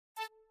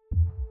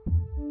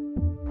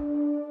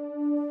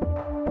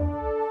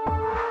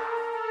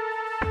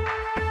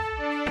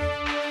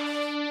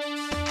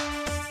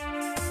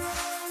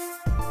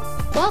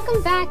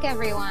Welcome back,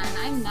 everyone.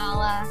 I'm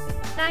Nala.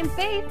 And I'm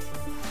Faith.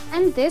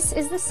 And this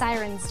is the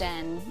Sirens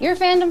Den, your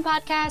fandom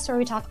podcast where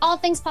we talk all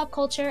things pop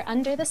culture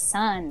under the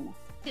sun.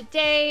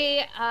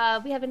 Today,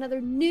 we have another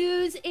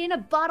news in a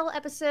bottle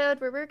episode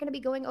where we're going to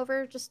be going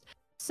over just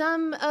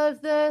some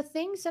of the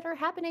things that are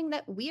happening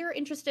that we're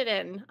interested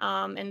in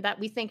and that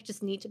we think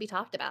just need to be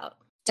talked about.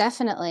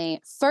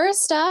 Definitely.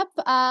 First up,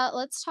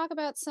 let's talk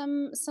about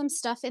some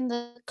stuff in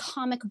the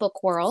comic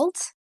book world.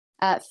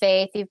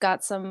 Faith, you've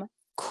got some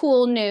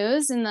cool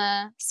news in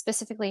the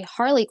specifically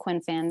Harley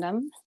Quinn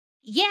fandom.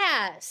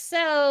 Yeah,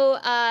 so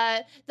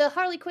the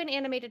Harley Quinn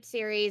animated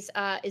series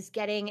is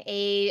getting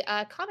a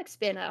comic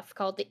spin-off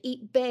called the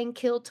Eat, Bang,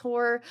 Kill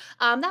Tour.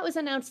 That was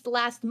announced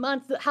last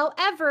month.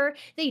 However,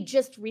 they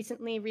just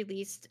recently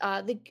released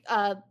the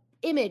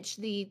image,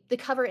 the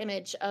cover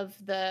image of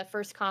the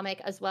first comic,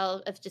 as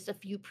well as just a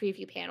few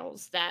preview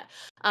panels that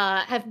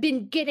have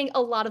been getting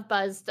a lot of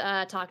buzz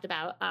talked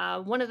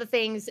about. One of the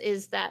things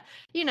is that,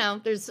 you know,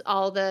 there's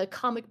all the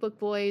comic book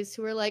boys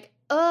who are like,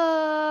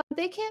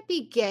 they can't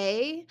be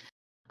gay.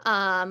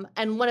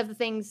 And one of the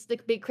things, the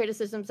big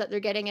criticisms that they're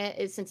getting it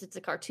is, since it's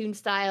a cartoon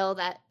style,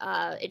 that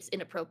it's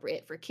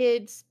inappropriate for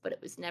kids, but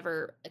it was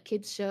never a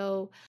kids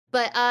show.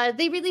 But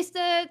they released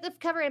the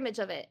cover image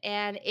of it,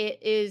 and it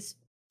is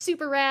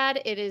super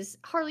rad. It is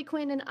Harley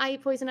Quinn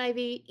and Poison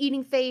Ivy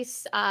eating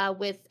face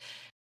with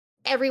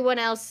everyone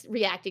else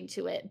reacting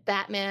to it.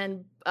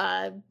 Batman,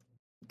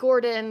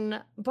 Gordon,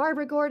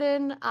 Barbara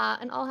Gordon,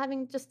 and all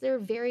having just their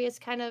various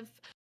kind of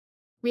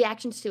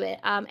reactions to it.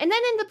 And then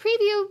in the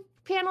preview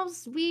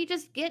panels, we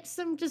just get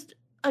some just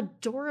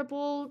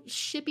adorable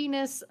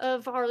shippiness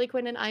of Harley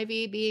Quinn and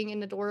Ivy being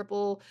an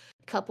adorable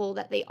couple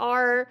that they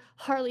are.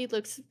 Harley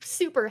looks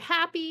super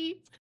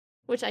happy,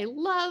 which I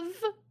love.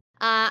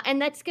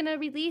 And that's going to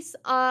release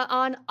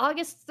on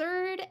August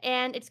 3rd,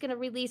 and it's going to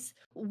release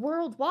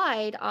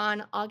worldwide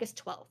on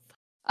August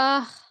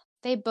 12th.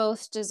 They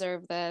both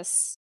deserve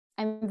this.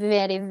 I'm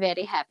very,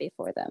 very happy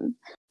for them.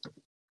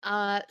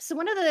 So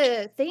one of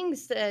the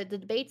things, the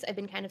debates I've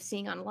been kind of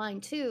seeing online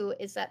too,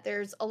 is that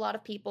there's a lot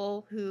of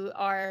people who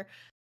are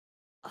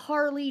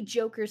Harley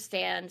Joker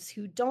stans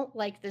who don't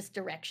like this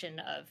direction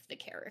of the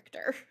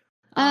character.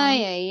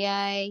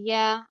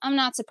 Yeah, I'm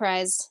not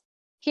surprised.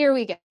 Here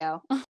we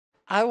go.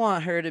 I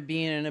want her to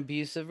be in an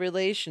abusive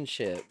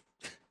relationship.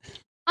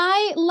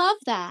 I love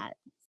that,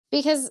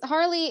 because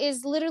Harley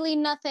is literally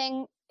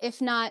nothing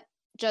if not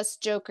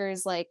just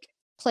Joker's, like,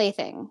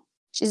 plaything.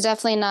 She's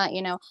definitely not,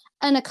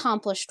 an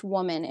accomplished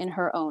woman in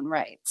her own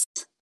rights.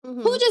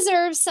 Mm-hmm. Who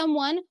deserves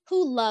someone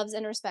who loves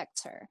and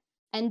respects her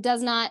and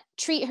does not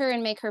treat her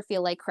and make her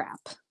feel like crap?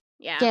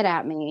 Yeah. Get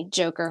at me,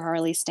 Joker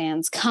Harley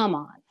stans. Come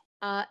on.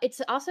 It's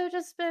also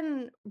just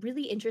been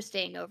really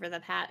interesting over the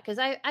past, because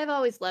I've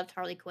always loved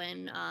Harley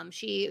Quinn.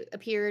 She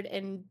appeared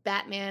in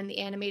Batman, the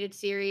animated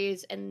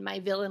series, and my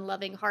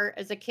villain-loving heart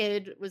as a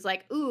kid was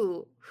like,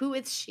 ooh, who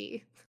is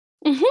she?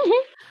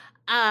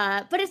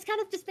 But it's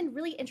kind of just been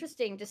really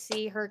interesting to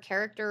see her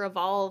character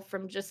evolve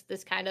from just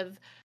this kind of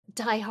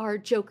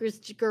diehard Joker's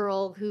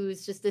girl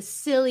who's just this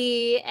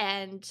silly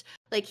and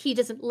like he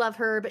doesn't love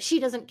her, but she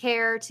doesn't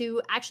care,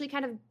 to actually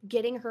kind of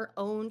getting her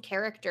own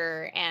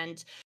character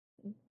and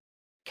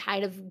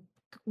kind of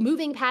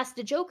moving past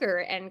the Joker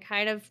and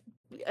kind of,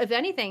 if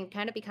anything,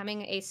 kind of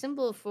becoming a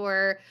symbol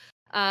for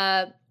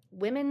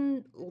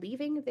women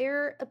leaving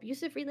their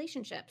abusive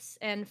relationships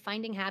and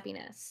finding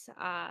happiness.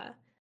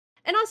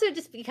 And also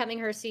just becoming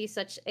her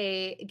such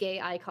a gay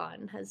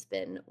icon has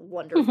been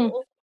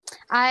wonderful.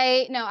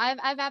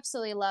 I've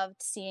absolutely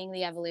loved seeing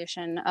the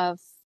evolution of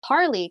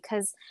Harley,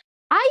 because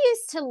I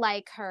used to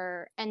like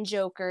her and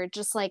Joker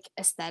just like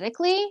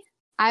aesthetically.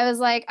 I was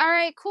like, all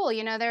right, cool.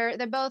 They're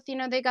both,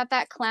 they got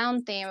that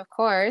clown theme, of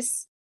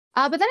course.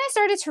 But then I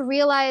started to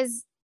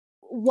realize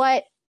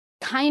what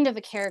kind of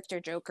a character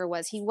Joker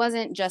was. He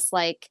wasn't just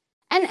like,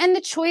 and the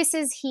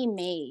choices he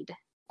made,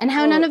 and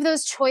how none of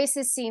those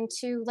choices seem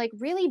to like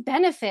really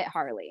benefit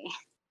Harley.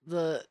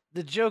 The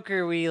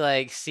Joker we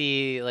like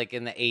see like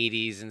in the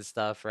 80s and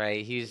stuff,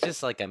 right? He was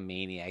just like a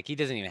maniac. He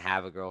doesn't even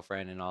have a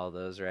girlfriend and all of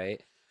those,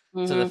 right?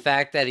 Mm-hmm. So the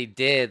fact that he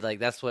did, like,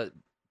 that's what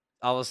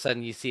all of a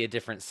sudden you see a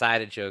different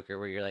side of Joker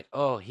where you're like,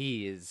 oh,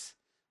 he is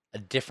a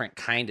different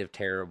kind of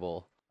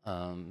terrible.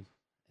 And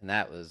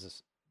that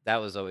was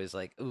always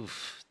like,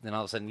 oof. Then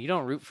all of a sudden you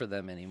don't root for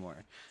them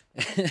anymore.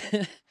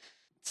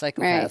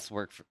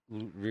 Psychopaths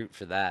root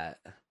for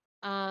that.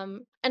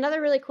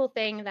 Another really cool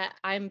thing that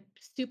I'm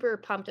super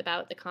pumped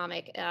about the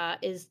comic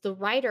is the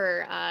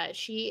writer.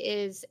 She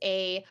is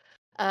a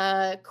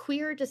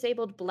queer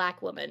disabled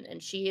Black woman,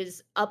 and she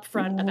is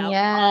upfront about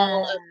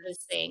all of those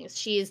things.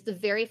 She is the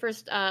very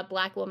first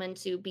Black woman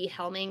to be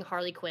helming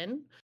Harley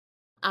Quinn.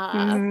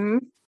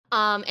 And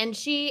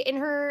she, in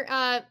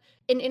her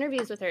in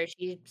interviews with her,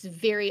 she's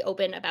very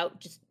open about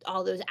just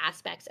all those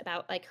aspects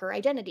about like her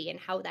identity and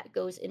how that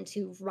goes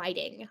into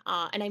writing.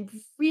 And I'm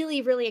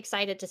really, really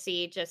excited to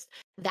see just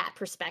that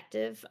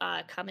perspective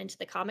come into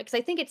the comics.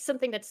 I think it's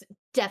something that's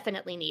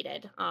definitely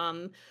needed.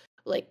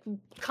 Like,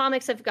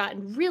 comics have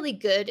gotten really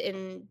good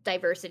in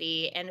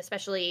diversity, and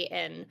especially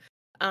in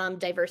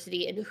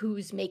diversity in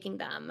who's making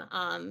them.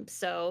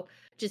 So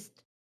just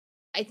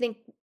I think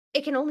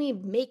it can only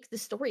make the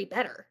story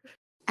better.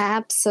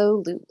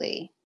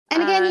 Absolutely.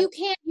 And again,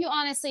 you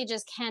honestly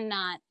just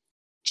cannot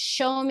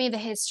show me the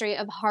history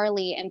of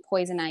Harley and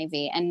Poison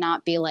Ivy and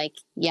not be like,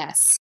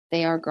 yes,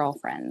 they are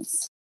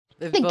girlfriends.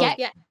 They've both,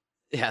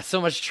 yeah, so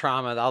much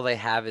trauma. All they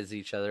have is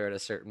each other at a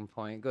certain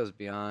point. It goes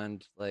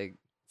beyond, like,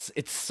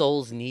 it's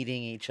souls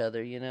needing each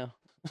other, you know?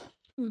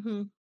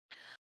 Mm-hmm.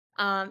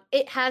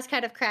 It has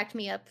kind of cracked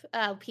me up,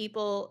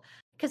 people,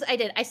 because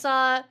I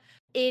saw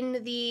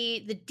in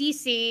the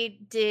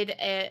DC did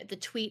the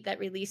tweet that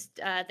released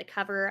the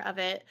cover of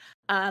it,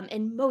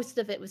 and most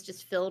of it was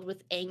just filled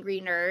with angry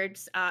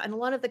nerds, and a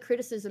lot of the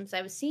criticisms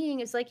I was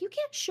seeing is like, you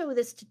can't show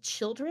this to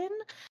children,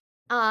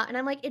 and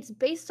I'm like, it's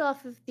based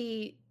off of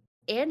the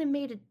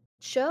animated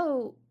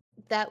show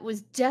that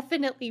was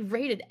definitely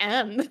rated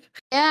M.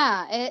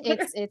 Yeah,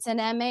 it's an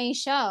MA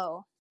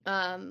show.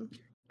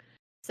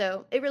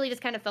 So it really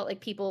just kind of felt like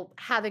people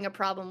having a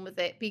problem with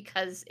it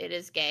because it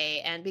is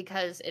gay and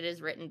because it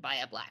is written by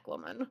a Black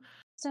woman.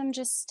 So I'm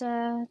just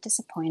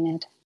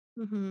disappointed.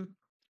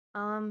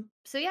 Mm-hmm.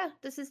 So yeah,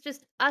 this is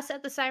just us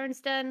at the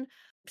Sirens Den.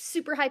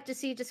 Super hyped to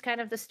see just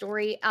kind of the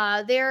story.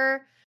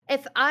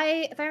 If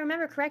I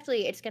remember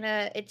correctly,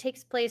 it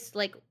takes place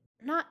like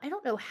I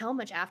don't know how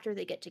much after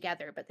they get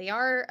together, but they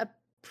are a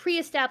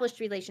pre-established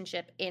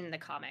relationship in the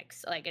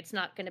comics. Like, it's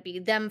not going to be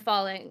them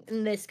falling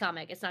in this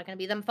comic. It's not going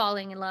to be them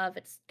falling in love.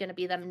 It's going to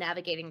be them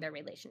navigating their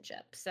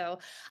relationship. So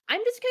I'm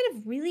just kind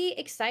of really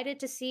excited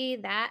to see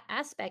that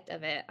aspect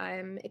of it.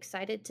 I'm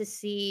excited to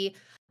see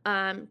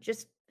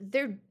just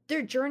their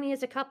journey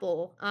as a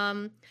couple.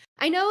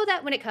 I know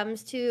that when it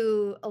comes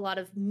to a lot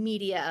of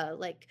media,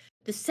 like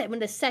when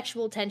the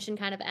sexual tension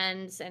kind of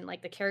ends and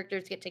like the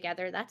characters get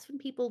together, that's when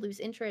people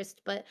lose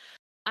interest. But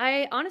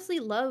I honestly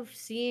love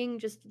seeing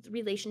just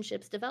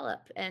relationships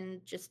develop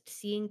and just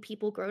seeing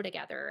people grow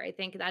together. I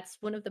think that's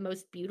one of the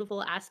most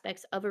beautiful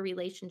aspects of a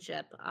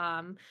relationship.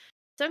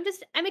 So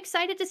I'm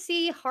excited to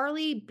see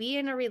Harley be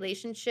in a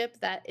relationship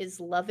that is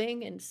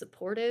loving and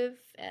supportive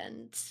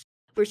and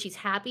where she's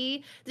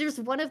happy. There's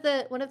one of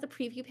the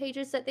preview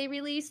pages that they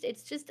released.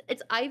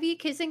 It's Ivy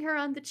kissing her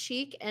on the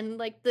cheek, and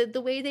like the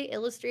way they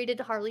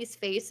illustrated Harley's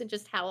face and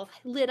just how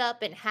lit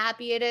up and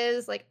happy it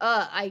is. Like,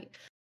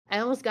 I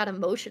almost got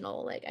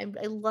emotional. Like,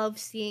 I love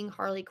seeing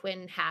Harley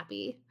Quinn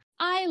happy.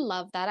 I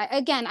love that.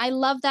 I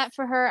love that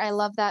for her. I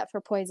love that for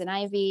Poison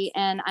Ivy,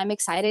 and I'm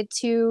excited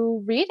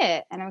to read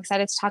it, and I'm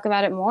excited to talk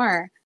about it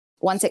more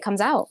once it comes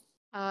out.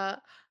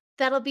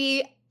 That'll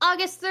be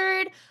August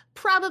 3rd.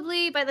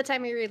 Probably by the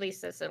time we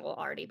release this, it will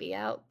already be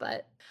out.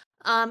 But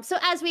so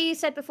as we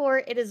said before,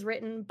 it is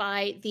written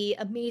by the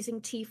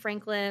amazing T.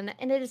 Franklin,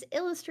 and it is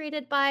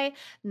illustrated by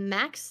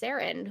Max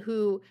Sarin,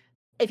 who,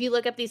 if you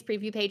look up these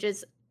preview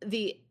pages,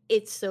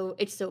 it's so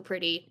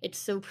pretty. It's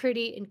so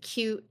pretty and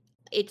cute.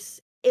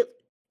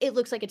 It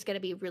looks like it's going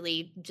to be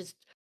really just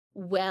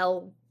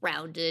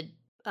well-rounded,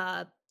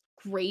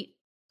 great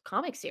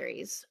comic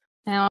series.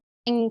 Now,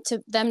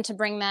 to them to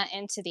bring that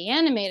into the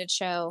animated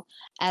show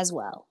as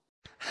well.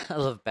 I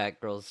love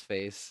Batgirl's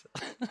face.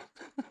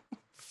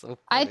 So funny.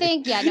 I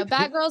think,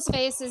 Batgirl's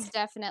face is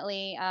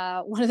definitely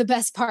one of the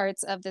best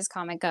parts of this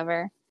comic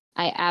cover.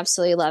 I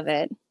absolutely love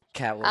it.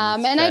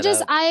 Catwoman. And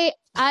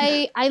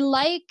I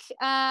like,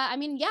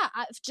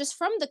 just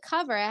from the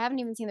cover, I haven't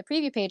even seen the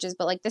preview pages,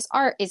 but like this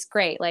art is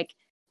great. Like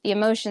the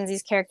emotions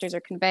these characters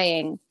are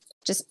conveying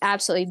just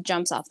absolutely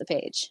jumps off the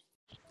page.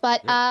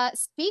 But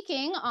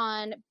speaking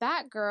on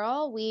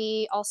Batgirl,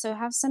 we also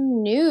have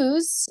some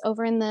news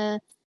over in the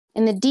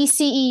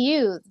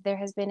DCEU. There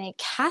has been a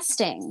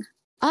casting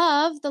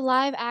of the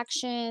live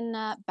action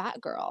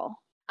Batgirl.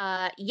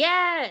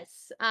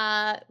 Yes.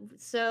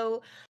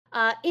 So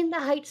In the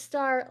Heights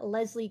star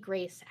Leslie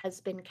Grace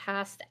has been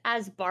cast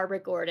as Barbara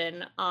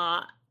Gordon.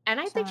 And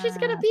I think she's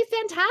going to be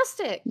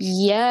fantastic.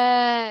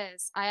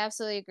 Yes, I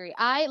absolutely agree.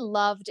 I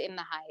loved In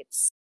the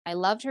Heights. I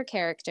loved her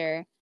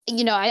character.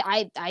 You know,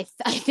 I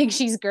think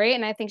she's great,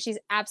 and I think she's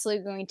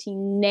absolutely going to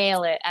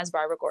nail it as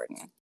Barbara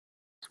Gordon.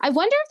 I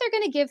wonder if they're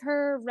going to give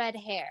her red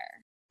hair.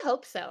 I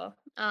hope so.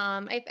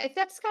 I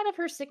that's kind of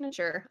her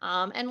signature.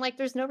 And like,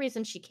 there's no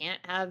reason she can't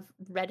have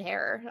red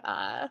hair.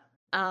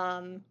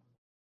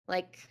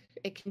 Like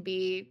it can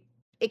be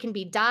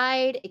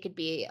dyed, it could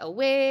be a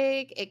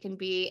wig, it can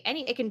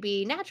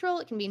be natural,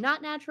 it can be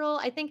not natural.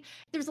 I think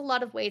there's a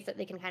lot of ways that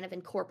they can kind of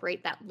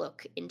incorporate that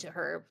look into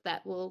her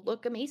that will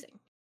look amazing.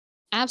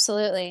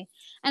 Absolutely.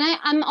 And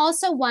I'm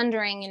also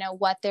wondering,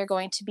 what they're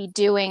going to be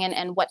doing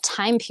and what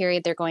time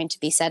period they're going to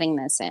be setting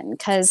this in.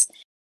 Because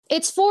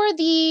it's for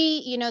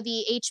the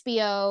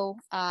HBO.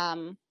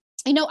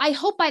 I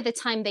hope by the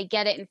time they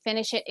get it and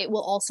finish it, it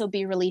will also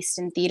be released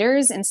in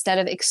theaters instead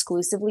of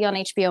exclusively on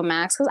HBO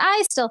Max. Because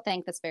I still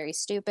think that's very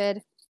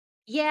stupid.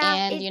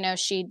 Yeah. And,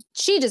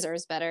 she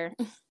deserves better.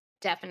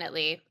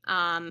 Definitely.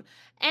 And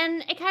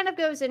it kind of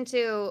goes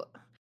into,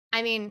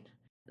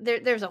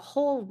 there's a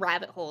whole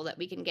rabbit hole that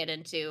we can get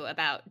into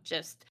about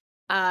just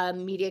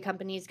media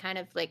companies kind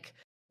of like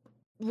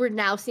we're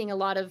now seeing a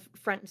lot of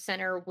front and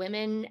center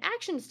women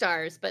action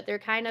stars, but they're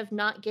kind of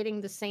not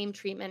getting the same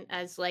treatment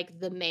as like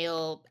the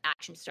male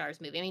action stars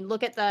movie. I mean,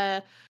 look at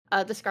the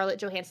Scarlett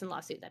Johansson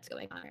lawsuit that's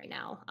going on right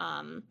now.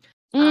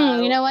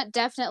 You know what?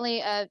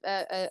 Definitely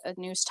a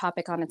news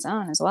topic on its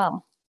own as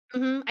well.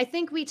 I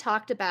think we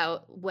talked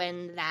about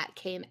when that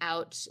came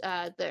out,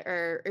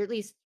 or at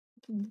least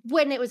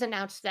when it was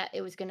announced that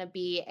it was going to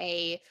be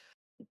a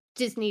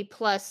Disney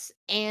Plus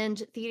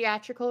and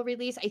theatrical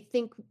release. I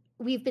think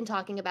we've been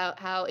talking about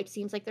how it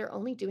seems like they're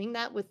only doing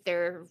that with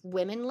their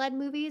women-led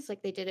movies.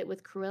 Like they did it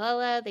with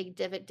Cruella, they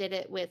did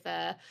it with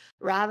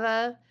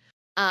Rava.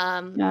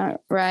 Right,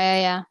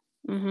 yeah.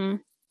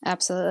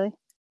 Absolutely.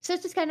 So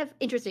it's just kind of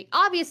interesting.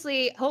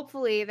 Obviously,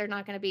 hopefully they're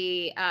not going to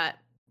be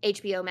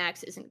HBO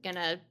Max isn't going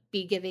to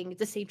be giving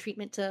the same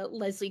treatment to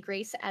Leslie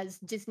Grace as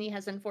Disney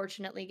has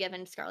unfortunately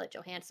given Scarlett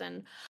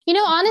Johansson. You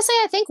know, honestly,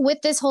 I think with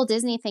this whole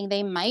Disney thing,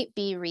 they might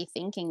be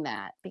rethinking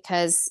that,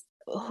 because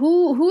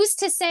who's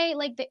to say,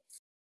 like,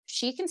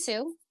 she can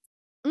sue.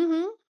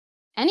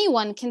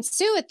 Anyone can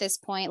sue at this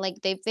point.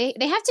 Like, they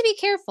have to be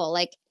careful.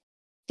 Like,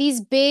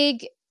 these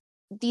big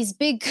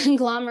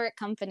conglomerate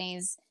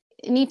companies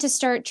need to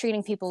start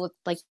treating people with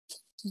like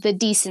the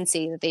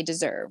decency that they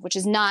deserve, which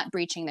is not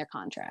breaching their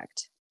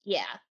contract.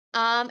 Yeah.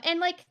 And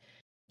like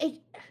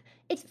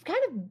it's kind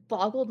of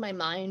boggled my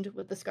mind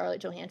with the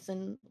Scarlett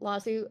Johansson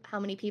lawsuit how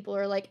many people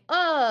are like,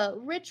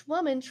 rich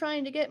woman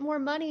trying to get more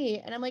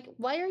money. And I'm like,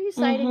 why are you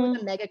siding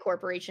with a mega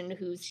corporation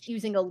who's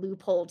using a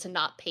loophole to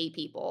not pay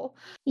people?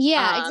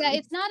 Yeah, exactly.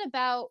 It's not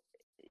about,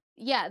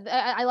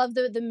 I love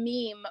the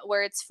meme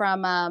where it's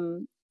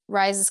from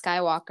Rise of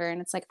Skywalker,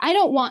 and it's like, I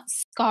don't want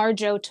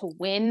ScarJo to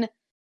win,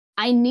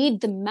 I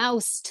need the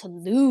mouse to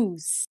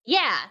lose.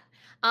 Yeah.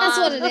 That's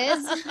what it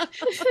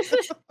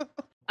is.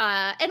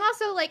 And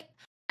also, like,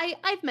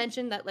 I've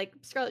mentioned that, like,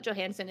 Scarlett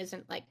Johansson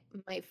isn't, like,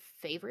 my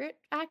favorite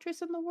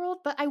actress in the world,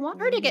 but I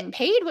want her to get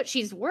paid what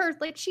she's worth.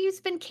 Like, she's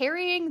been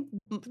carrying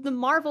the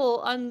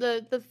Marvel on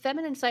the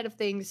feminine side of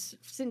things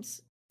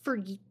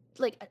for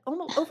like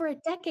almost over a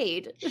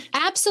decade.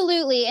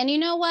 Absolutely. And you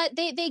know what?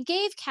 They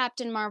gave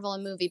Captain Marvel a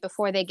movie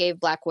before they gave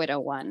Black Widow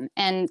one.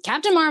 And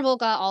Captain Marvel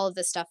got all of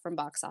this stuff from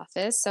box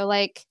office. So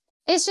like,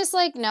 it's just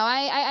like, no,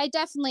 I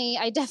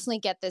definitely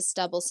get this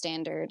double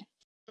standard.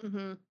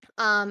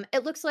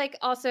 It looks like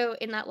also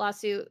in that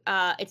lawsuit,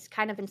 it's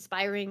kind of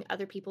inspiring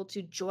other people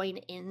to join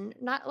in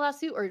that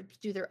lawsuit or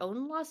do their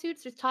own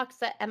lawsuits. There's talks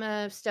that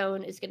Emma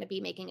Stone is going to be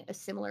making a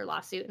similar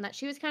lawsuit, and that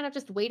she was kind of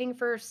just waiting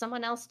for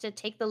someone else to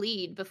take the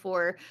lead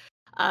before,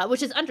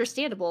 which is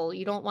understandable.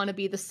 You don't want to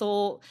be the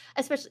sole,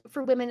 especially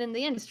for women in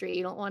the industry.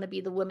 You don't want to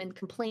be the woman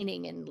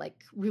complaining and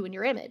like ruin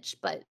your image,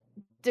 but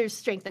there's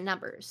strength in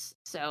numbers.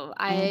 So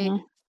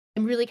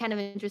I'm really kind of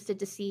interested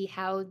to see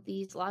how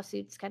these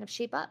lawsuits kind of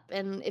shape up,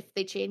 and if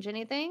they change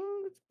anything,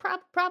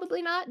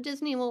 probably not.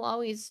 Disney will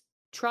always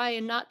try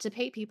and not to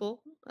pay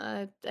people.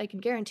 I can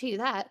guarantee you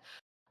that.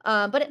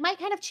 But it might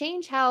kind of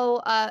change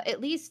how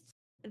at least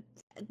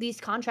these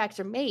contracts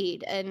are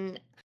made, and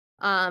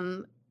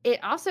it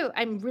also,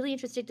 I'm really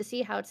interested to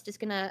see how it's just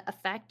going to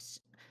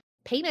affect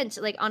payment,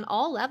 like on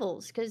all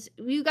levels, because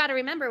you got to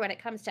remember when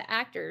it comes to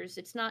actors,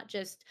 it's not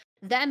just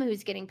them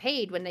who's getting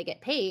paid when they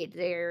get paid.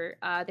 They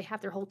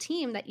have their whole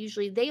team that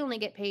usually they only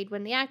get paid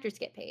when the actors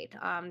get paid.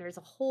 There's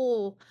a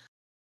whole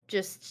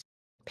just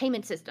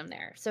payment system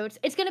there, so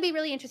it's going to be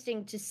really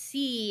interesting to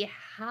see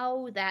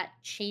how that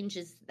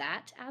changes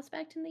that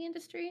aspect in the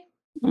industry.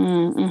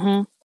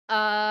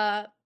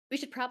 We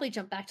should probably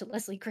jump back to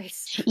Leslie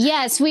Grace.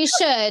 Yes, we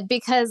should,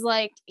 because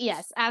like,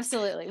 yes,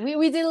 absolutely.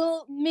 We did a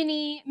little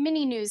mini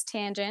news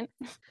tangent.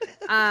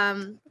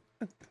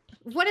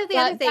 One of the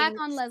other things, back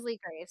on Leslie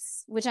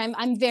Grace, which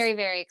I'm very,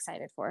 very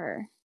excited for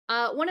her.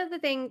 One of the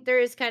things, there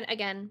is kind of,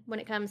 again, when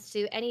it comes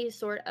to any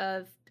sort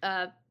of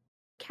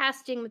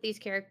casting with these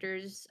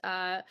characters,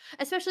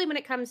 especially when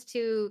it comes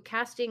to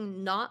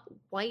casting not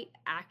white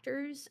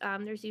actors,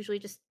 there's usually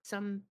just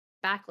some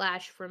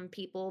backlash from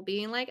people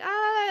being like,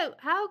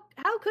 how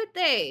could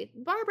they?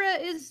 Barbara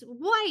is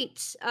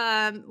white,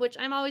 which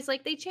I'm always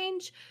like, they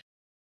change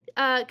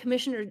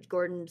Commissioner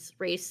Gordon's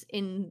race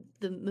in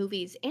the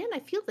movies, and I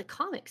feel the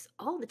comics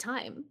all the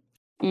time.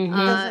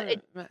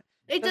 It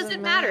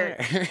doesn't matter.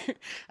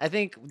 I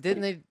think,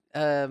 didn't they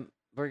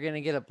we're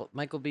gonna get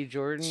Michael B.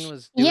 Jordan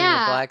was doing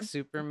a black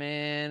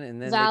Superman, and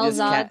then Val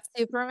Zod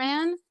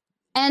Superman,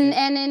 and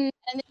in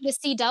the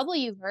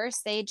CW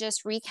verse they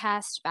just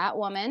recast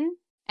Batwoman,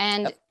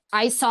 and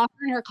I saw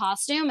her in her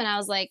costume and I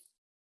was like,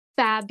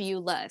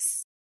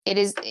 fabulous.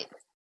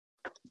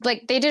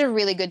 Like, they did a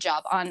really good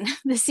job on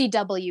the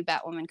CW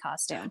Batwoman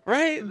costume.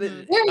 Right?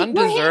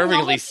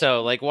 Undeservingly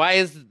so. Like, why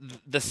is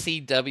the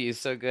CW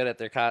so good at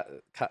their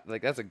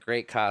like, that's a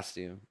great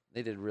costume.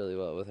 They did really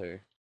well with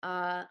her.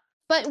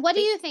 But what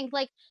do you think?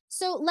 Like,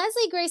 so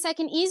Leslie Grace, I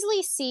can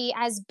easily see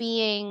as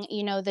being,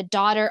 you know, the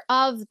daughter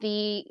of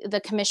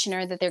the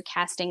commissioner that they're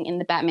casting in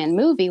the Batman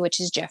movie, which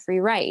is Jeffrey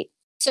Wright.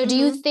 So do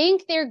you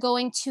think they're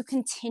going to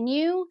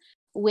continue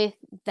with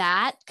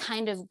that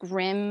kind of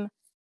grim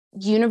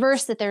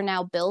universe that they're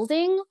now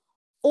building,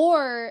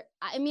 Or,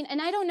 I mean,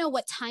 and I don't know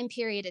what time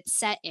period it's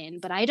set in,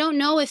 but I don't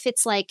know if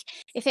it's like,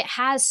 if it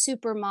has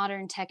super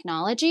modern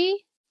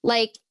technology.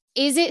 Like,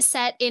 is it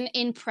set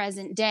in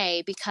present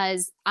day?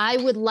 Because I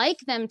would like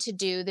them to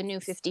do the New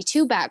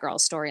 52 Batgirl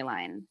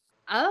storyline.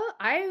 Oh,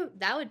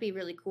 that would be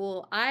really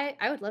cool. I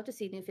would love to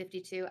see New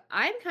 52.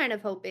 I'm kind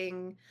of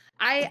hoping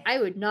I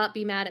would not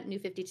be mad at New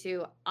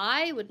 52.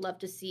 I would love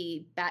to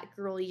see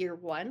Batgirl Year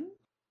One.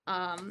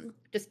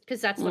 Just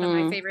because that's one of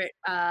my favorite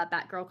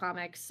Batgirl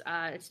comics.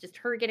 It's just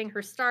her getting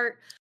her start.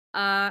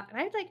 And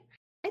I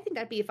think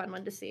that'd be a fun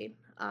one to see.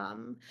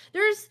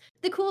 There's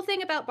the cool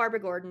thing about Barbara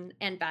Gordon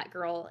and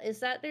Batgirl is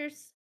that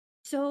there's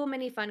so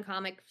many fun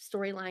comic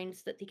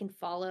storylines that they can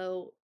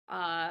follow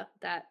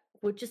that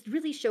would just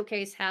really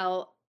showcase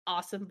how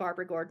awesome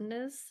Barbara Gordon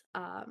is.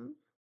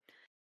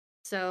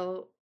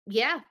 So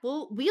yeah,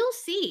 we'll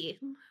see.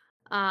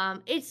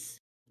 It's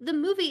the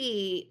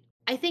movie.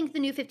 I think the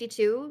New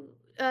 52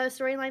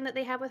 storyline that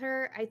they have with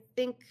her. I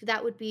think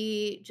that would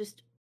be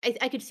just.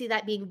 I could see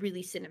that being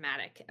really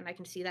cinematic, and I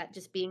can see that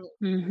just being.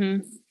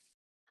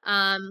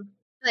 Um,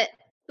 but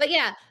but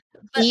yeah,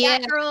 but Yeah.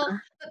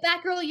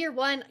 Batgirl Year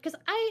One, because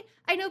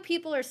I know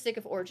people are sick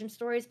of origin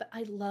stories, but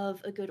I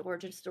love a good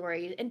origin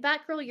story, and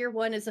Batgirl Year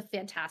One is a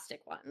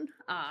fantastic one.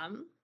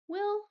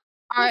 We'll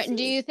Do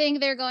see. you think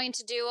they're going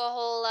to do a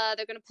whole,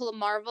 they're going to pull a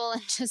Marvel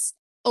and just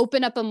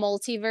open up a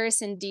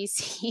multiverse in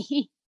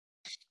DC?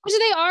 Which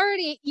they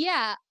already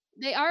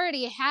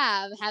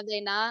have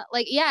they not?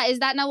 Like, yeah, is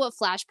that not what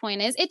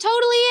Flashpoint is? It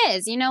totally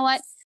is. You know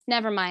what?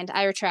 Never mind.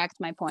 I retract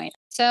my point.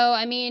 So,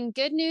 I mean,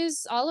 good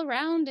news all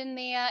around in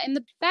the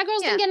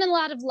Batgirl's been getting a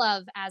lot of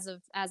love as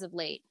of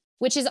late,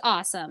 which is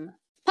awesome.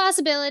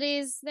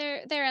 Possibilities,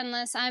 they're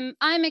endless. I'm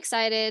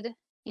excited.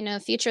 You know,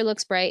 future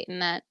looks bright in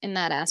that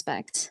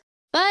aspect.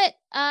 But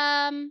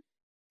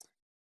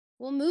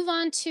we'll move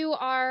on to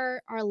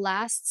our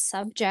last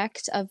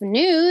subject of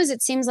news.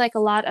 It seems like a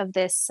lot of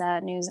this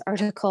news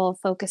article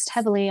focused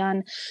heavily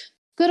on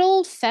good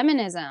old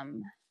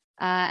feminism.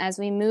 As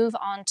we move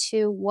on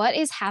to what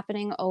is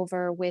happening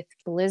over with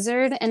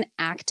Blizzard and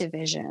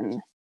Activision.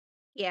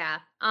 Yeah.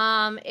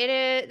 It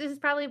is. This is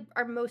probably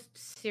our most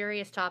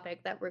serious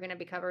topic that we're going to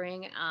be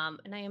covering.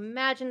 And I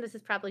imagine this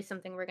is probably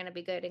something we're going to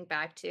be getting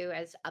back to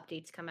as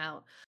updates come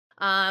out.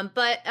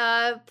 But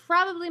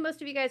probably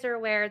most of you guys are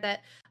aware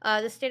that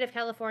the state of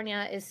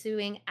California is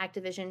suing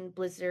Activision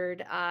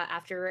Blizzard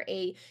after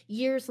a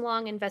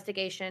years-long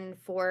investigation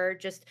for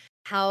just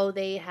how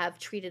they have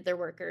treated their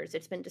workers.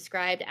 It's been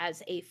described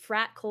as a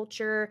frat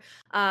culture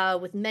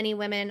with many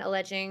women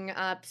alleging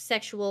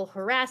sexual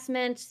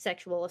harassment,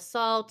 sexual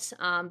assault,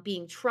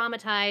 being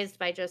traumatized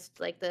by just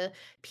like the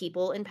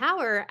people in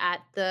power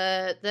at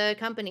the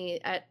company,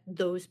 at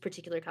those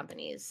particular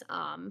companies.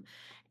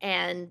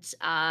 And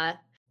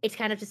it's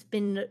kind of just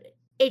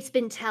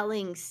been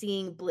telling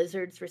seeing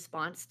Blizzard's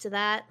response to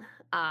that.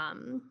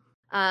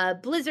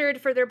 Blizzard,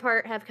 for their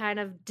part, have kind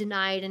of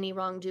denied any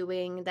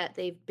wrongdoing, that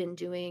they've been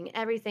doing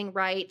everything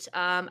right.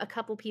 A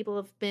couple people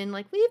have been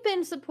like, we've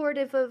been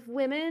supportive of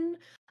women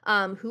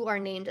who are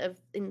named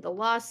in the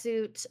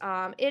lawsuit.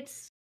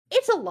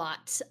 It's a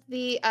lot.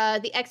 The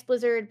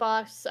ex-Blizzard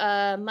boss,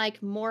 Mike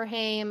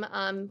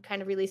Morhaime,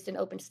 kind of released an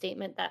open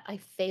statement that I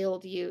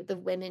failed you, the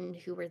women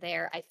who were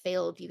there. I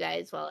failed you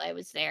guys while I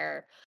was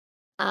there.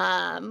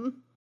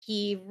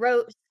 He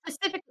wrote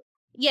specifically.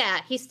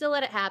 Yeah, he still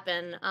let it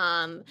happen.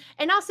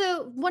 And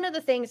also one of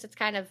the things that's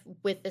kind of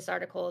with this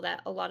article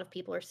that a lot of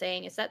people are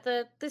saying is that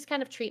this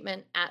kind of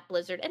treatment at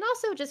Blizzard, and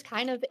also just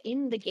kind of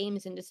in the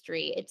games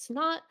industry, it's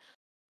not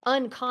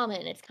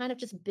uncommon. It's kind of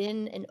just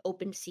been an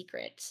open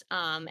secret.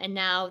 And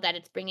now that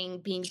it's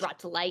being brought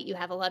to light, you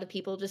have a lot of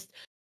people just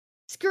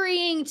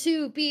scurrying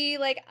to be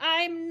like,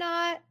 I'm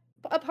not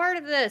a part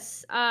of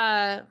this.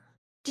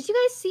 Did you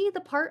guys see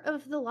the part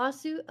of the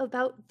lawsuit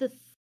about the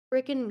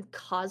freaking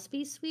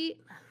Cosby suite?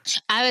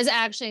 I was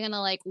actually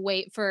gonna like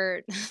wait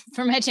for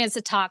my chance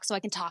to talk so I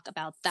can talk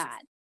about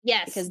that.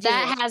 Yes, because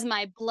that has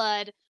my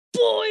blood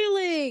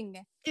boiling.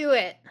 Do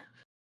it.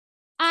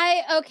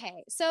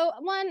 Okay. So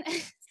one,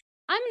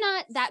 I'm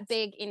not that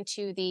big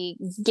into the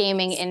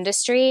gaming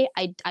industry.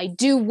 I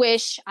do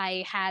wish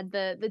I had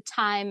the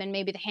time and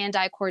maybe the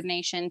hand-eye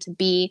coordination to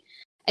be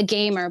a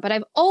gamer, but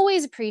I've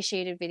always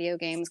appreciated video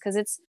games because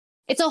it's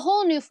a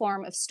whole new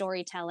form of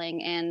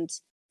storytelling, and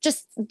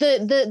just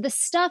the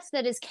stuff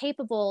that is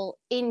capable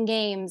in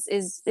games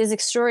is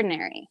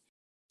extraordinary.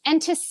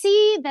 And to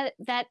see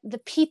that the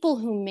people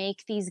who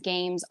make these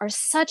games are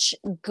such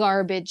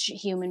garbage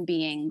human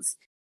beings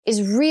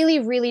is really,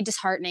 really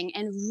disheartening,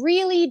 and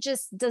really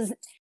just does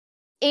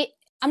it.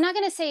 I'm not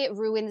going to say it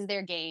ruins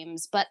their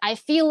games, but I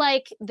feel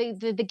like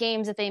the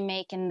games that they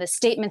make and the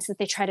statements that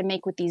they try to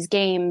make with these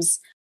games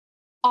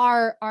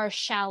are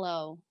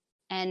shallow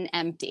and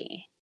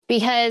empty.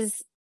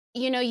 Because,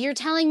 you know, you're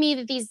telling me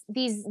that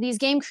these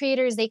game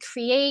creators, they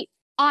create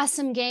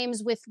awesome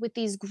games with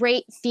these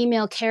great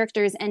female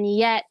characters, and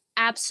yet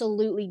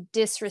absolutely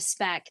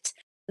disrespect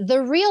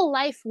the real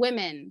life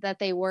women that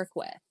they work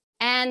with.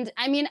 And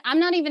I mean, I'm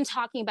not even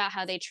talking about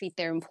how they treat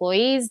their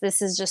employees.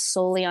 This is just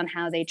solely on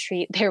how they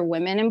treat their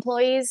women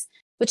employees,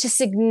 which is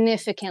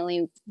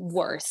significantly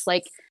worse.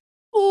 Like,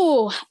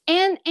 ooh,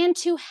 and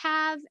to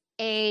have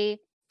a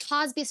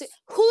Cosby,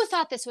 who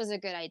thought this was a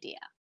good idea?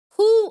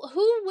 Who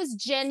was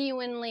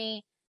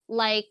genuinely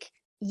like,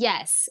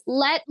 yes,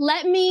 let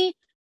me,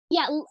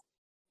 yeah,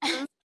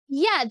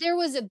 yeah, there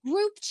was a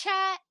group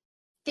chat.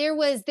 There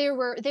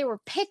were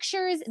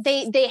pictures.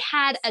 They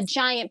had a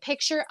giant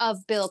picture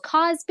of Bill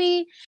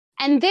Cosby,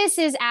 and this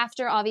is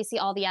after obviously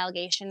all the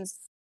allegations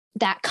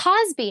that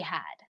Cosby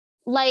had.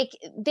 Like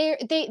they're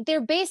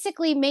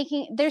basically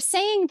they're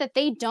saying that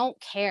they don't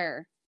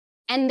care,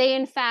 and they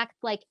in fact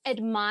like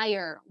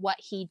admire what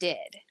he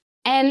did.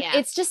 And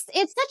it's such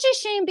a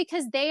shame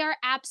because they are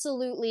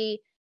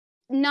absolutely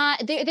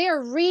not, they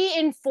are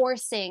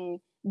reinforcing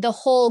the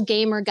whole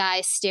gamer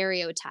guy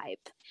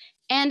stereotype.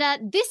 And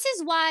this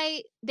is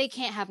why they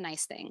can't have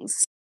nice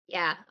things.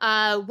 Yeah,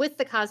 with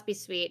the Cosby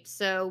Suite.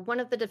 So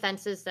one of the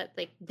defenses that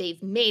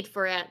they've made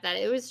for it, that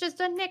it was just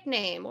a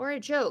nickname or a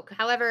joke.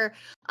 However,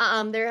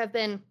 there have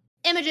been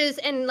images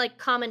and like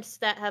comments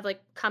that have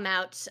like come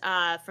out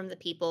from the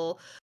people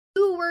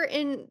who were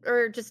in,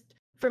 or just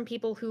from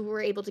people who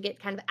were able to get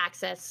kind of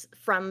access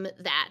from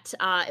that.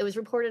 It was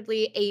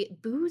reportedly a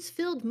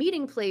booze-filled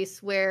meeting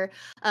place where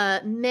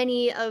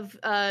many of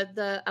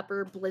the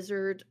upper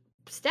Blizzard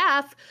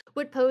staff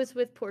would pose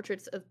with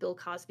portraits of Bill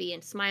Cosby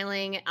and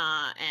smiling,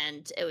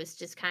 and it was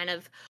just kind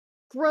of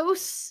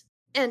gross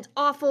and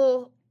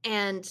awful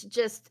and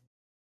just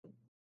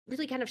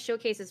really kind of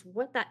showcases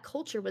what that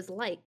culture was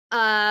like.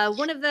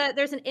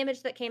 There's an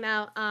image that came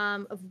out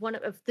of one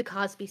of the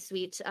Cosby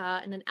Suite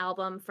in an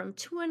album from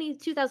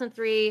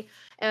 2003.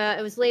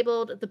 It was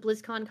labeled The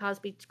BlizzCon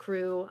Cosby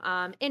Crew.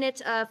 In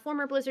it,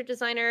 former Blizzard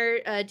designer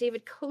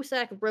David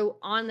Kosak wrote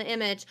on the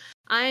image,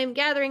 "I'm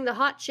gathering the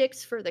hot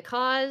chicks for the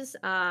cause."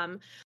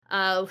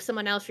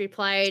 Someone else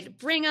replied,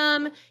 "Bring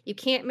them. You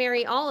can't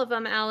marry all of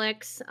them,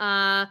 Alex."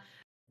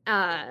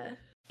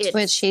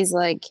 Which he's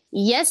like,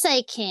 "Yes,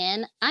 I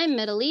can. I'm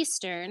Middle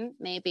Eastern."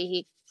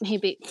 Maybe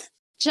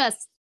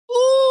just,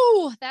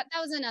 ooh, that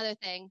was another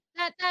thing.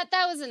 That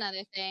was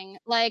another thing.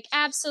 Like,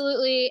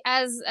 absolutely,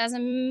 as a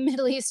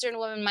Middle Eastern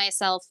woman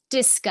myself,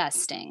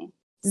 disgusting.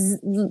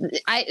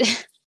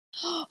 Again,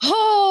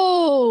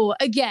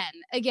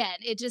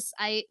 it just,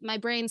 my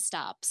brain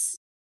stops.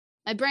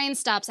 My brain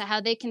stops at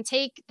how they can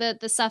take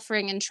the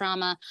suffering and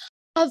trauma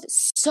of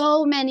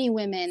so many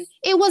women.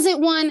 It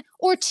wasn't one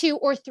or two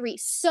or three,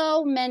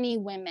 so many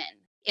women.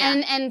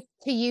 Yeah. And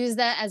to use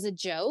that as a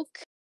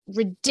joke,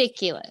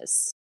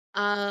 ridiculous.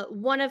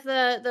 One of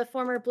the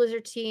former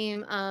Blizzard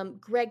team,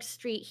 Greg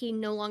Street, he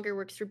no longer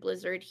works for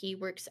Blizzard. He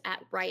works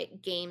at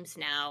Riot Games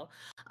now,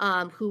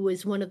 who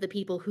was one of the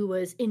people who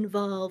was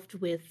involved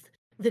with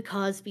the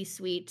Cosby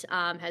Suite,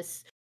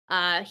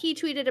 he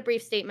tweeted a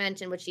brief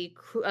statement in which he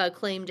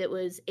claimed it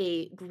was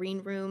a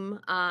green room.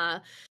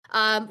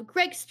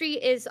 Greg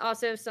Street is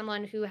also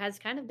someone who has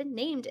kind of been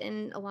named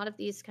in a lot of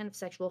these kind of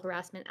sexual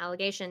harassment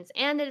allegations.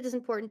 And it is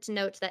important to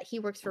note that he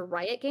works for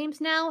Riot Games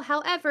now.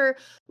 However,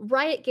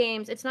 Riot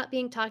Games, it's not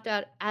being talked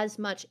about as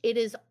much. It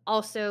is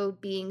also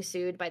being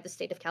sued by the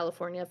state of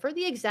California for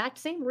the exact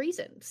same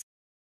reasons.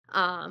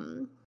 I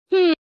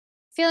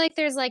feel like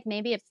there's like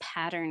maybe a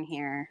pattern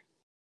here.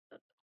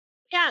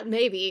 Yeah,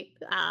 maybe.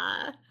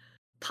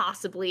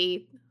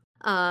 Possibly.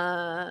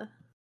 But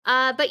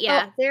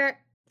yeah,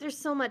 there's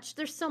so much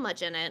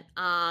in it.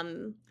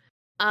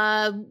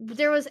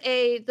 There was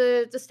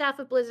the staff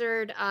of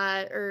Blizzard,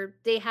 or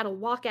they had a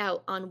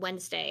walkout on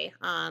Wednesday,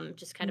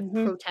 just kind of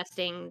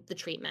protesting the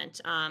treatment.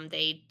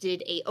 They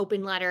did a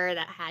open letter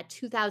that had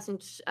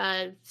 2,000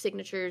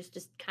 signatures,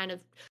 just kind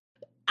of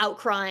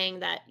outcrying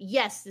that,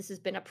 yes, this has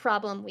been a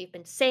problem. We've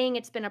been saying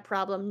it's been a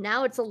problem.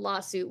 Now it's a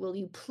lawsuit. Will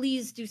you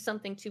please do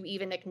something to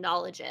even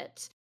acknowledge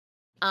it?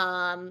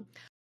 And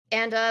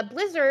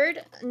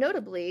Blizzard,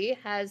 notably,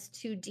 has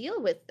to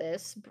deal with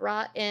this,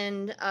 brought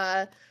in,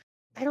 I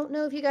don't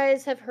know if you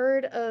guys have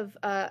heard of,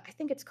 I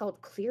think it's called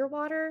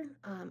Clearwater,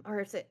 or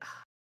is it,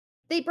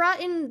 they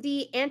brought in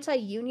the the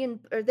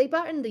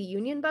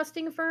union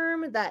busting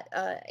firm that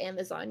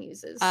Amazon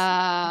uses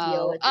to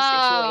deal with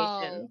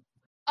the situation.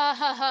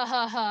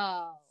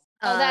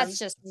 That's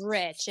just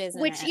rich, isn't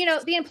it? Which, you know,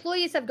 the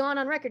employees have gone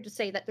on record to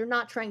say that they're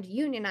not trying to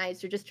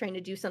unionize, they're just trying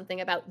to do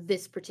something about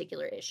this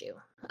particular issue.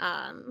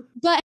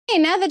 But hey,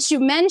 now that you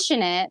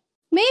mention it,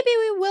 maybe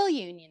we will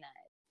unionize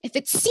if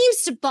it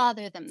seems to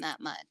bother them that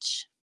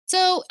much.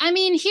 So, I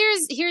mean,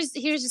 here's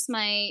just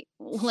my,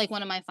 like,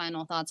 one of my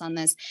final thoughts on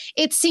this.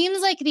 It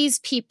seems like these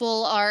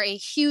people are a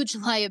huge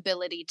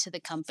liability to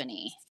the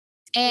company.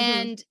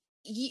 And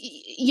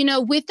you know,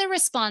 with the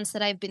response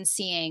that I've been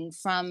seeing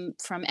from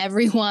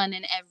everyone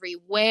and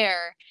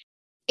everywhere,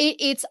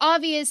 it's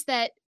obvious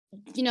that,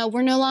 you know,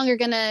 we're no longer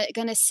gonna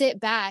sit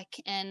back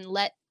and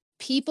let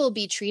people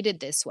be treated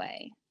this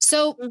way.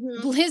 So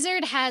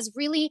Blizzard has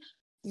really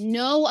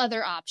no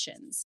other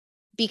options,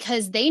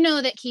 because they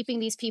know that keeping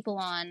these people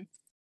on,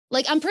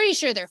 like, I'm pretty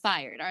sure they're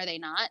fired, are they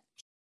not?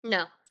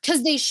 No.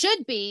 Because they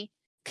should be,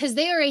 because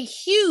they are a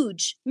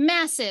huge,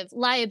 massive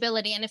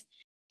liability. And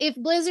if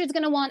Blizzard's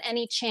going to want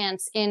any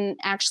chance in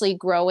actually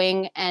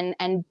growing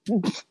and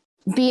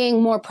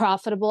being more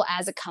profitable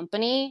as a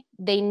company,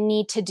 they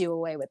need to do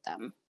away with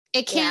them.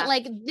 It can't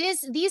like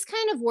these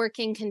kind of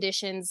working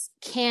conditions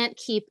can't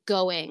keep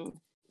going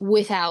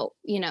without,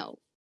 you know,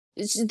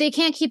 they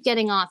can't keep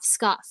getting off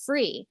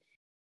scot-free.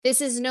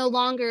 This is no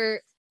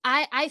longer,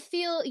 I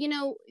feel, you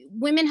know,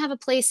 women have a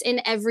place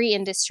in every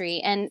industry,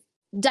 and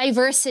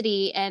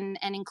diversity and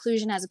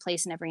inclusion has a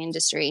place in every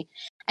industry.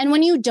 And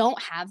when you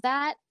don't have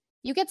that,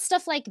 you get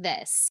stuff like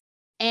this,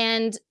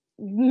 and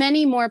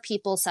many more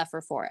people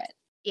suffer for it.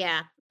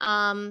 Yeah.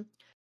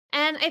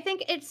 And I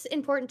think it's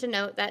important to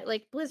note that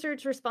like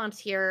Blizzard's response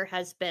here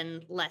has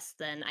been less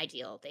than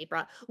ideal. They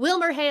brought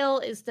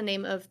WilmerHale is the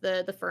name of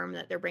the firm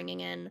that they're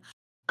bringing in.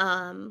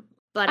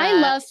 But I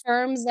love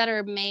firms that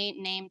are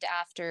named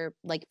after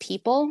like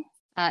people,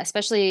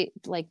 especially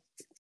like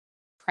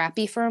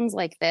crappy firms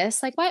like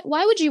this. Like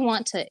why would you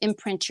want to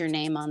imprint your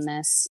name on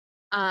this?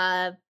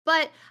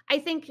 But I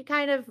think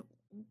kind of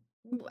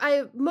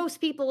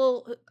most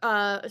people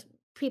a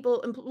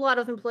lot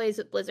of employees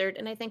at Blizzard,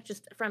 and I think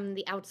just from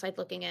the outside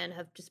looking in,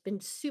 have just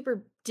been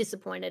super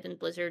disappointed in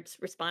Blizzard's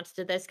response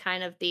to this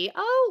kind of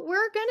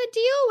we're gonna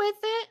deal with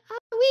it.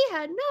 We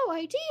had no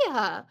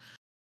idea.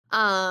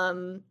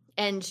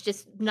 And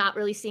just not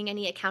really seeing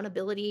any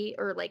accountability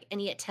or like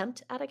any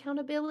attempt at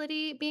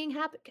accountability being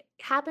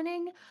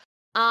happening.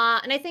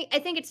 And I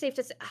think it's safe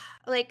to say,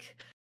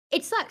 like,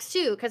 it sucks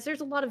too, because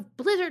there's a lot of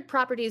Blizzard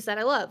properties that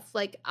I love.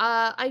 Like,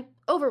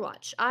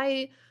 Overwatch.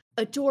 I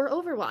adore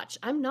Overwatch.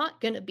 I'm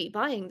not gonna be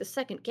buying the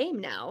second game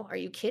now. Are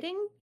you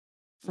kidding?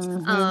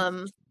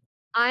 Mm-hmm.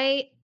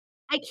 I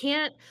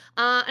can't.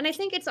 And I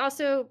think it's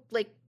also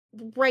like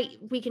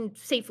we can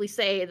safely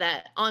say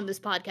that on this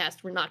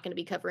podcast we're not going to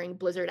be covering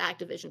Blizzard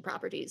Activision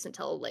properties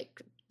until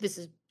like this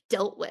is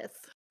dealt with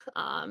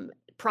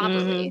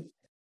properly.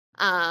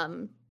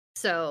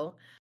 So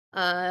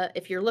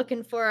if you're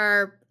looking for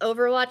our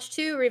Overwatch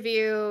 2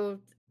 review,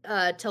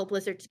 tell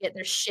Blizzard to get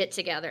their shit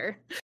together.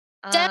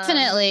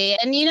 Definitely.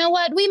 And you know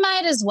what? We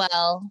might as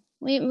well.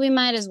 We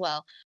might as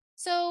well.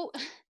 So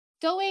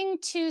going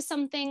to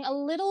something a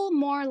little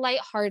more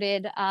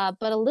lighthearted,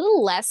 but a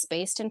little less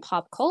based in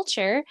pop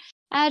culture.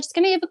 Just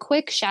going to give a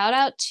quick shout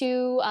out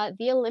to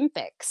the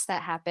Olympics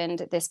that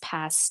happened this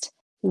past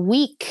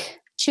week.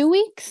 2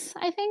 weeks,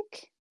 I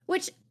think.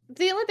 Which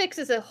the Olympics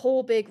is a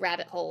whole big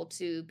rabbit hole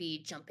to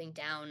be jumping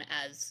down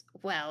as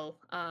well.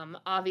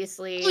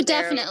 Obviously. Oh,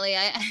 definitely.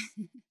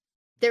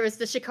 There was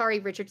the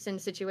Sha'Carri Richardson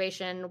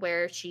situation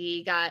where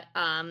she got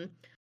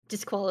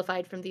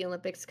disqualified from the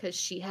Olympics because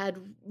she had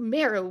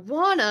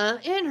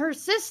marijuana in her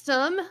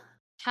system.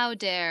 How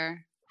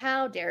dare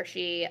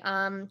she?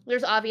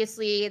 There's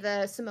obviously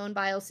the Simone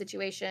Biles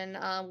situation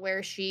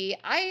where she,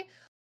 I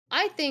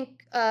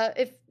think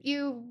if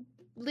you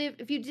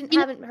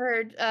haven't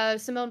heard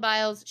Simone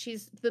Biles,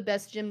 she's the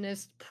best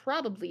gymnast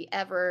probably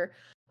ever.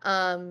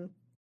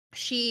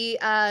 She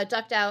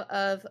ducked out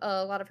of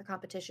a lot of her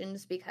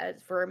competitions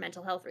for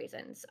mental health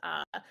reasons,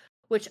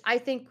 which I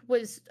think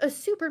was a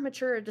super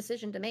mature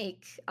decision to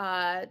make,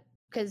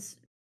 because,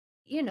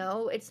 you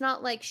know, it's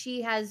not like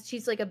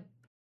she's like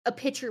a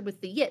pitcher with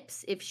the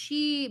yips. If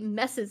she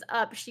messes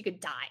up, she could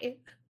die.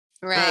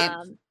 Right.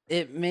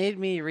 It made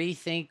me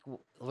rethink,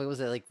 what was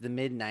it, like the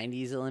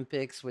mid-90s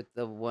Olympics with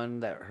the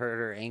one that hurt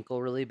her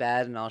ankle really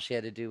bad and all she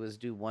had to do was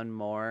do one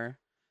more.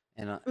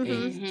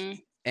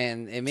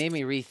 And it made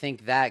me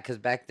rethink that, because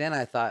back then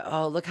I thought,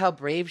 oh, look how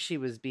brave she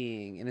was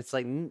being. And it's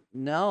like,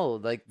 no,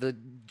 like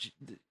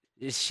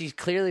she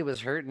clearly was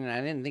hurting.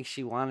 I didn't think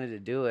she wanted to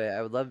do it.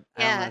 I would love,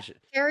 yeah,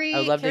 I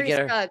would love to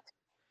get her.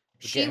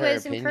 She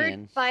was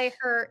encouraged by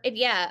her.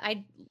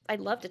 I'd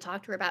love to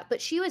talk to her about,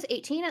 but she was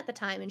 18 at the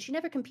time and she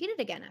never competed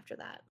again after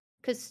that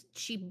because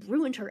she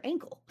ruined her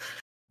ankle.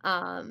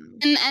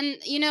 And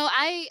you know,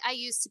 I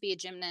used to be a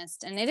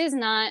gymnast, and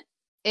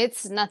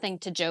it's nothing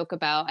to joke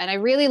about. And I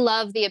really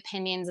love the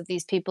opinions of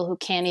these people who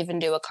can't even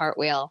do a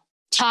cartwheel.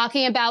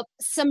 Talking about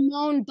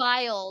Simone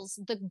Biles,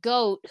 the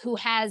GOAT, who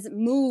has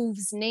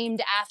moves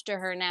named after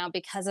her now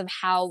because of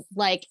how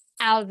like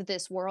out of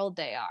this world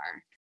they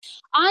are.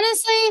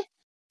 Honestly,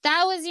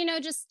 that was, you know,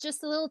 just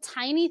a little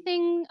tiny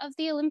thing of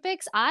the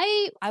Olympics.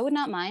 I would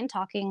not mind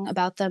talking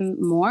about them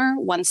more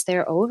once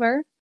they're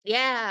over.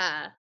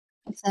 Yeah.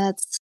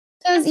 That's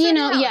because, you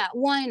know, yeah,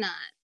 why not?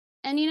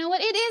 And you know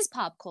what? It is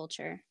pop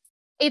culture.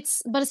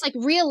 But it's like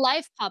real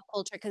life pop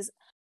culture, because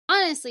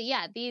honestly,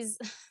 yeah, these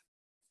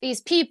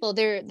people,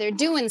 they're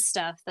doing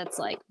stuff that's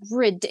like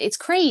it's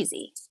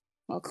crazy.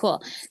 Well,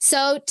 cool.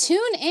 So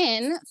tune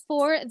in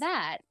for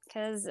that,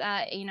 because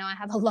you know, I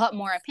have a lot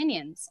more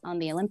opinions on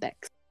the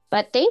Olympics.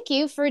 But thank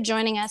you for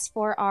joining us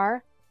for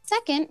our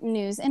second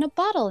News in a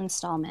Bottle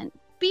installment.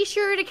 Be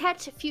sure to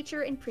catch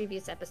future and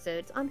previous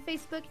episodes on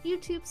Facebook,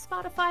 YouTube,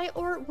 Spotify,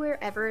 or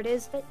wherever it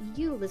is that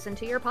you listen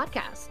to your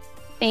podcast.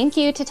 Thank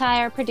you to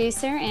Ty, our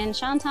producer, and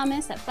Sean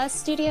Thomas at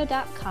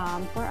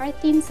buzzstudio.com for our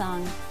theme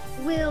song.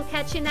 We'll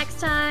catch you next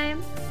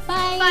time.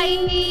 Bye.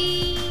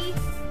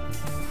 Bye.